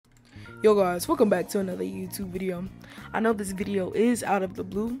Yo guys, welcome back to another YouTube video. I know this video is out of the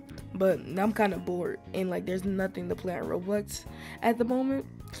blue, but I'm kind of bored and like there's nothing to play on Roblox at the moment.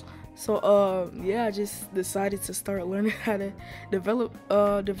 So yeah, I just decided to start learning how to develop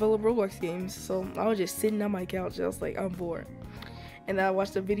Roblox games. So I was just sitting on my couch, I was like, I'm bored. And I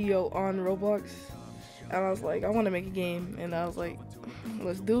watched a video on Roblox and I was like, I want to make a game, and I was like,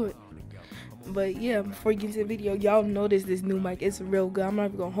 let's do it. But yeah, before you get into the video, y'all notice this new mic. It's real good. I'm not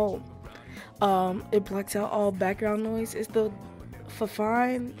even gonna hold. It blocks out all background noise. It's the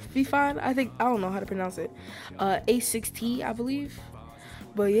Fifine, I don't know how to pronounce it. A6T, I believe.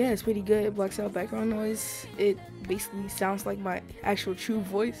 But yeah, it's pretty good. It blocks out background noise. It basically sounds like my actual true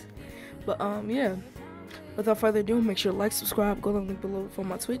voice. But yeah, without further ado, make sure to like, subscribe, go to the link below for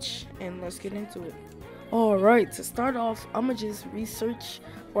my Twitch, and let's get into it. Alright, to start off, I'm gonna just research,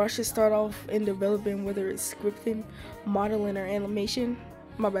 or I should start off in developing, whether it's scripting, modeling, or animation.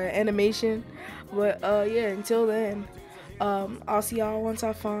 Animation. But yeah, until then, I'll see y'all once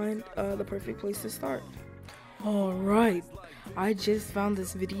I find the perfect place to start. Alright, I just found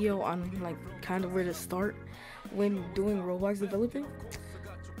this video on like kind of where to start when doing Roblox developing.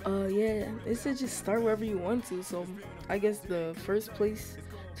 Yeah, it said just start wherever you want to, so I guess the first place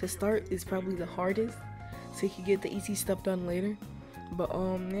to start is probably the hardest, so you can get the easy stuff done later. But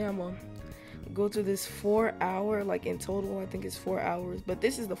yeah, I'm gonna go through this 4-hour, like in total I think it's 4 hours, but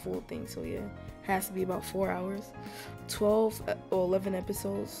this is the full thing, so yeah, has to be about 4 hours. 12 or 11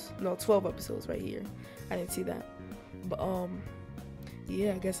 episodes, no, 12 episodes right here. I didn't see that. But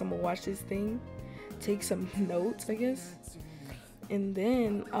yeah, I guess I'm gonna watch this thing, take some notes, I guess, and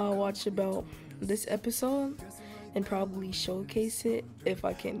then I'll watch about this episode and probably showcase it, if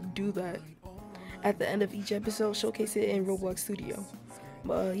I can do that at the end of each episode, showcase it in Roblox Studio.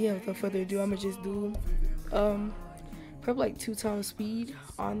 But yeah, without further ado, I'm gonna just do probably like 2x speed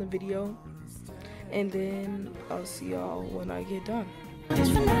on the video, and then I'll see y'all when I get done.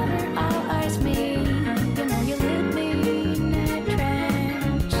 Just whenever all eyes meet, you know you leave me in a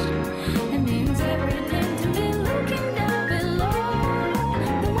trance. It means everything to me looking down below.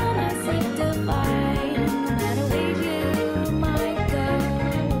 The one I seek to find, no matter where you might go.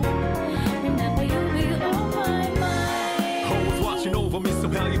 Remember you'll be on my mind. Always watching over me,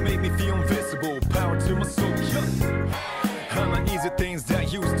 somehow you make me feel invisible. Power to my soul, yeah. I'm not easy things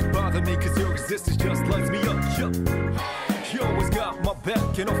that used to bother me, cause your existence just lights me up, yeah. You always got my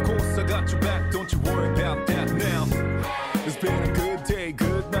back, and of course I got your back, don't you worry about that now. It's been a good day,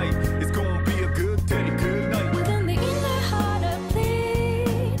 good night, it's gonna be a good day, good night. Within the inner heart I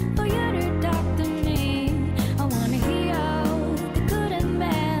plead for you to talk to me. I wanna hear all the good and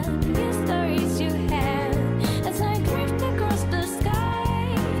bad news stories you have. As I drift across the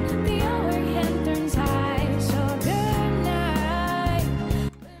sky, the overhead turns high. So good night.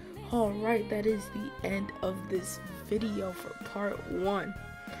 Alright, that is the end of this video for part 1.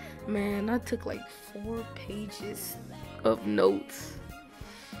 Man, I took like 4 pages of notes.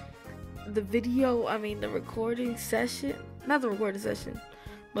 The video, the recording session, not the recording session,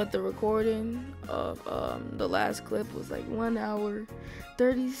 but the recording of the last clip was like 1 hour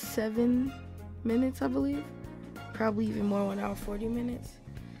 37 minutes, I believe. Probably even more, 1 hour 40 minutes.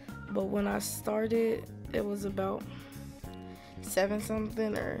 But when I started, it was about 7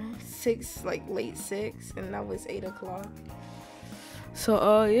 something or 6, like late 6, and that was 8 o'clock.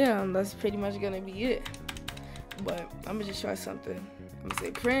 So yeah, that's pretty much gonna be it. But I'm gonna just try something. I'm gonna say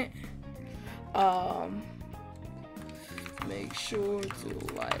print. Make sure to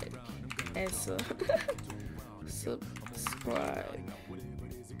like and subscribe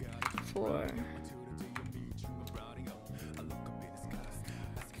for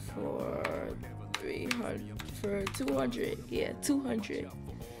 300, for 200, yeah, 200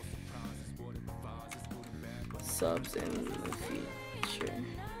 subs in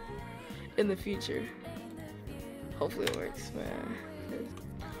the future. Hopefully it works, man.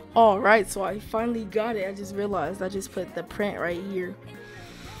 Alright, so I finally got it. I just realized I just put the print right here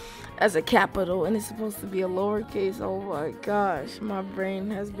as a capital, and it's supposed to be a lowercase. Oh my gosh, my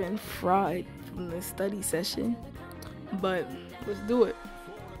brain has been fried from this study session, but let's do it.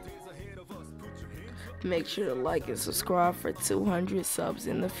 Make sure to like and subscribe for 200 subs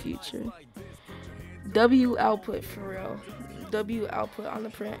in the future. W output for real. W output on the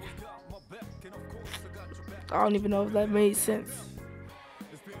print. I don't even know if that made sense.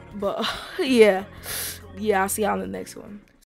 But yeah, I'll see y'all in the next one.